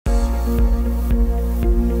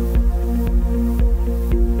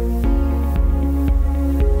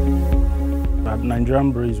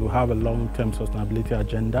Nigerian Breweries, we have a long-term sustainability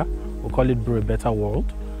agenda. We call it Brew a Better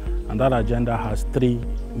World. And that agenda has three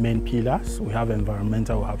main pillars. We have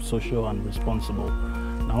environmental, we have social, and responsible.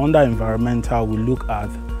 Now, under environmental, we look at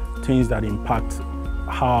things that impact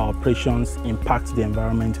how our operations impact the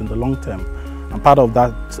environment in the long term. And part of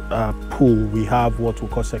that pool, we have what we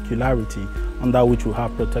call circularity, under which we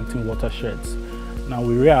have protecting watersheds. Now,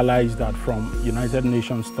 we realize that from United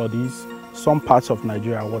Nations studies, some parts of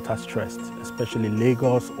Nigeria are water stressed, especially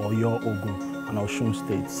Lagos, Oyo, Ogun, and Osun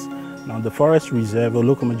states. Now, the forest reserve,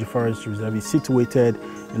 Olokemeji Forest Reserve, is situated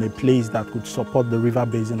in a place that could support the river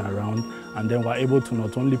basin around, and then we're able to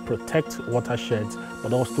not only protect watersheds,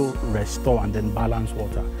 but also restore and then balance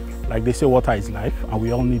water. Like they say, water is life, and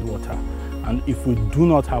we all need water. And if we do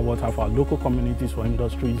not have water for our local communities, for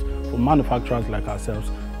industries, for manufacturers like ourselves,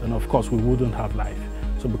 then of course we wouldn't have life.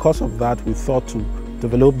 So because of that, we thought to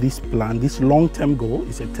develop this plan. This long-term goal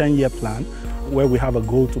is a 10-year plan where we have a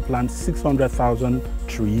goal to plant 600,000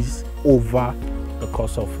 trees over the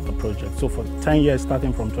course of the project. So for 10 years,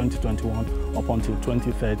 starting from 2021 up until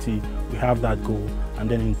 2030, we have that goal. And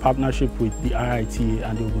then in partnership with the IITA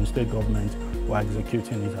and the Ogun State government, we're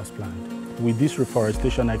executing it as planned. With this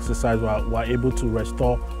reforestation exercise, we're able to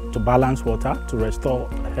restore, to balance water, to restore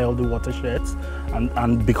healthy watersheds.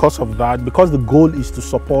 And because of that, because the goal is to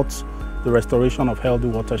support the restoration of healthy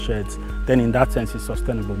watersheds, then in that sense it's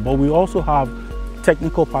sustainable. But we also have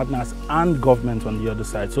technical partners and government on the other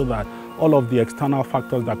side, so that all of the external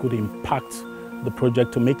factors that could impact the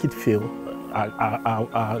project to make it fail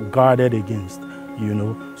are guarded against, you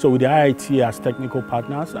know. So with the IIT as technical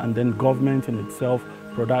partners, and then government in itself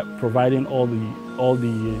providing all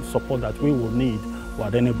the support that we will need, we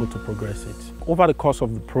are then able to progress it. Over the course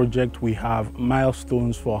of the project, we have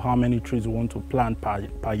milestones for how many trees we want to plant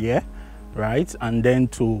per year, right? And then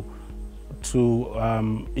to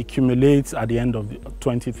accumulate at the end of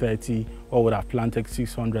 2030, we would have planted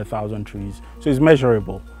 600,000 trees. So it's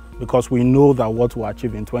measurable, because we know that what we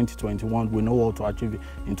achieve in 2021, we know what to achieve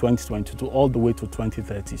in 2022, all the way to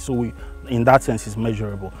 2030. So in that sense, it's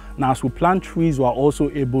measurable. Now, as we plant trees, we are also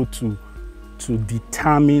able to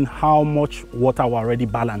determine how much water we're already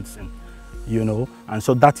balancing, you know, and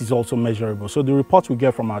so that is also measurable. So the reports we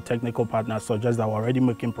get from our technical partners suggest that we're already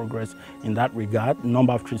making progress in that regard: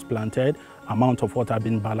 number of trees planted, amount of water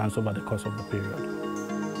being balanced over the course of the period.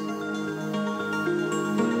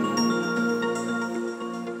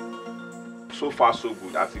 So far, so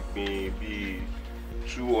good. That it been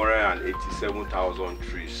 287,000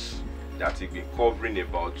 trees. That it been covering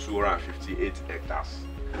about 258 hectares.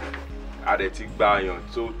 Adetic bayon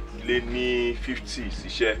so lé 50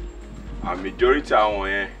 ṣiṣẹ́. A majority àwọn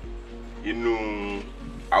yẹn inú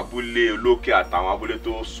abúlé Olókè àtàwọn abúlé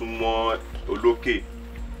tó súnmọ́ Olókè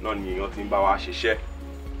náà ni wọ́n ti ń bá wa ṣiṣẹ́.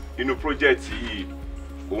 Inú project yìí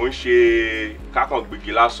ó ń ṣe kákan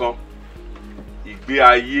gbégi lásán. Ìgbé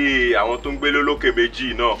ayé àwọn tó ń gbé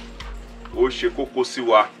l'Olokemeji náà ó ṣe kókó sí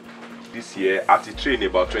wa. This year I train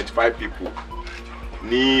about 25 people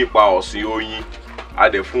ní ipa ọ̀sìn oyin. A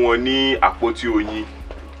dẹ̀ fún wọn ní àpótí oyin.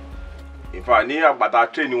 In fact, ní àgbàtà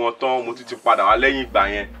train wọn tán, mo ti padà wá lẹ́yìn ìgbà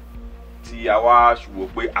yẹn tí a wá wò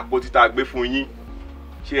pé àpótí tá gbé fún yín,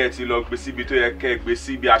 ṣé ẹ ti lọ gbé síbi tó yẹ kẹ́ gbé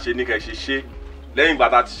sí bí a ṣe ní kẹ́ ṣe ṣe. Lẹ́yìn ìgbà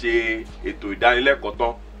tá ti ṣe ètò ìdánilẹ́kọ̀ọ́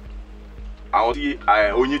tán, àwọn tí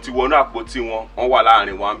oyin ti wọnú àpótí wọn, wọ́n wà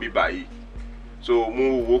láàrin wa bí báyìí. So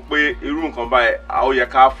mo wò pé irú nǹkan báyìí a ó yẹ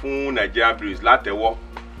ká fún Nigerian Breweries látẹ̀wọ́.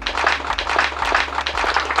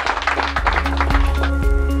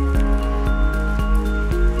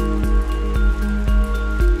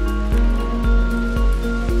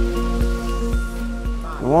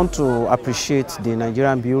 We want to appreciate the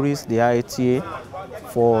Nigerian Breweries, the IITA,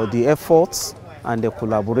 for the efforts and the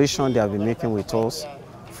collaboration they have been making with us,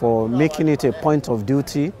 for making it a point of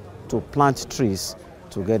duty to plant trees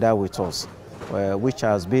together with us, which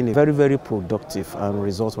has been very, very productive and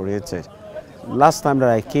result-oriented. Last time that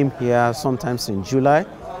I came here, sometimes in July,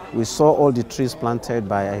 we saw all the trees planted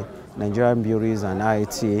by Nigerian Breweries and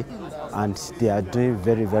IITA, and they are doing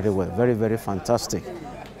very, very well, very, very fantastic.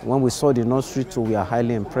 When we saw the nursery too, we are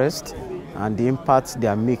highly impressed, and the impact they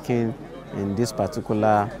are making in this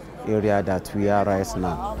particular area that we are right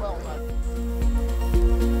now.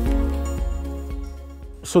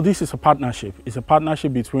 So this is a partnership. It's a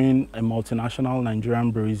partnership between a multinational Nigerian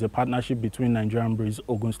breweries, a partnership between Nigerian Breweries,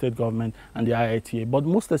 Ogun State government, and the IITA, but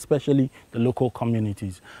most especially the local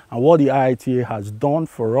communities. And what the IITA has done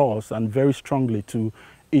for us, and very strongly too,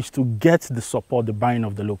 is to get the support, the buy-in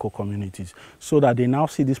of the local communities, so that they now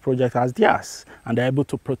see this project as theirs and they're able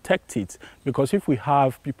to protect it. Because if we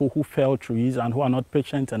have people who fell trees and who are not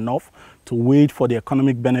patient enough to wait for the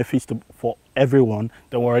economic benefits for everyone,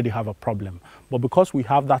 then we already have a problem. But because we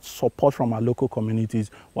have that support from our local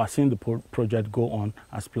communities, we're seeing the project go on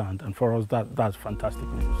as planned. And for us, that's fantastic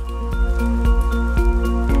news.